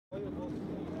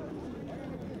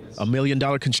A $1 million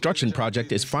construction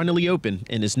project is finally open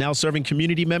and is now serving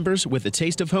community members with a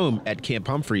taste of home at Camp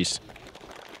Humphreys.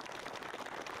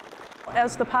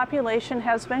 As the population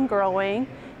has been growing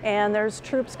and there's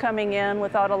troops coming in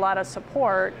without a lot of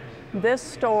support, this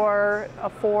store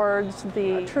affords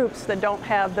the troops that don't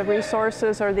have the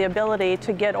resources or the ability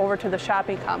to get over to the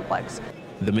shopping complex.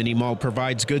 The mini mall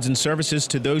provides goods and services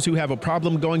to those who have a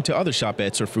problem going to other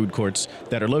shopettes or food courts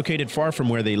that are located far from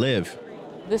where they live.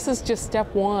 This is just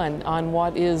step one on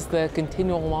what is the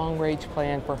continual long-range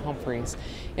plan for Humphreys.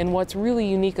 And what's really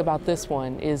unique about this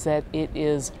one is that it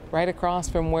is right across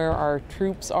from where our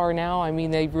troops are now. I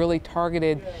mean, they've really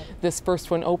targeted this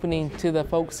first one opening to the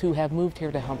folks who have moved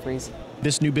here to Humphreys.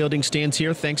 This new building stands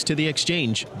here thanks to the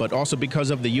exchange, but also because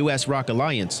of the U.S.-ROC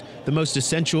Alliance, the most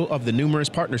essential of the numerous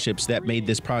partnerships that made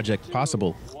this project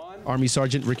possible. Army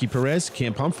Sergeant Ricky Perez,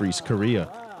 Camp Humphreys,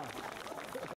 Korea.